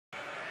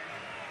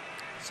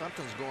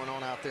Something's going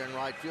on out there in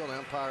right field.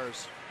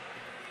 Umpires.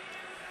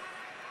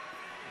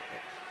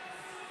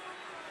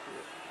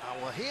 Oh,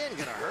 well, he ain't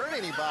gonna hurt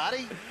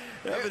anybody.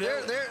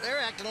 They're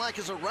acting like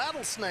it's a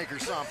rattlesnake or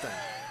something.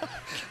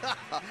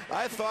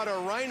 I thought a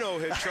rhino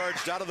had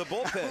charged out of the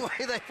bullpen. The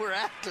way they were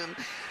acting.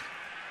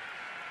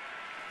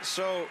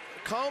 So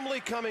calmly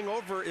coming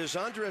over is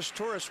Andres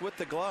Torres with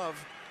the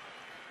glove.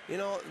 You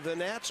know, the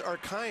Nats are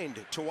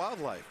kind to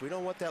wildlife. We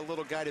don't want that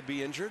little guy to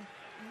be injured.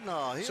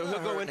 No, so he'll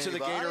go into the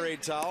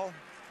Gatorade towel.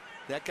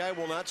 That guy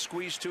will not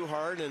squeeze too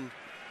hard, and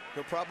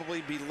he'll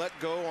probably be let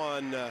go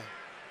on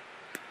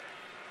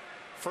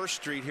First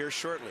Street here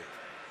shortly.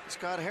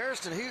 Scott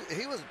Harrison,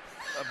 he was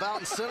about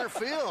in center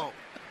field.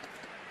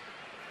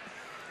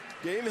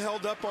 Game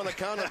held up on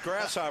account of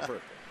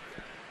grasshopper.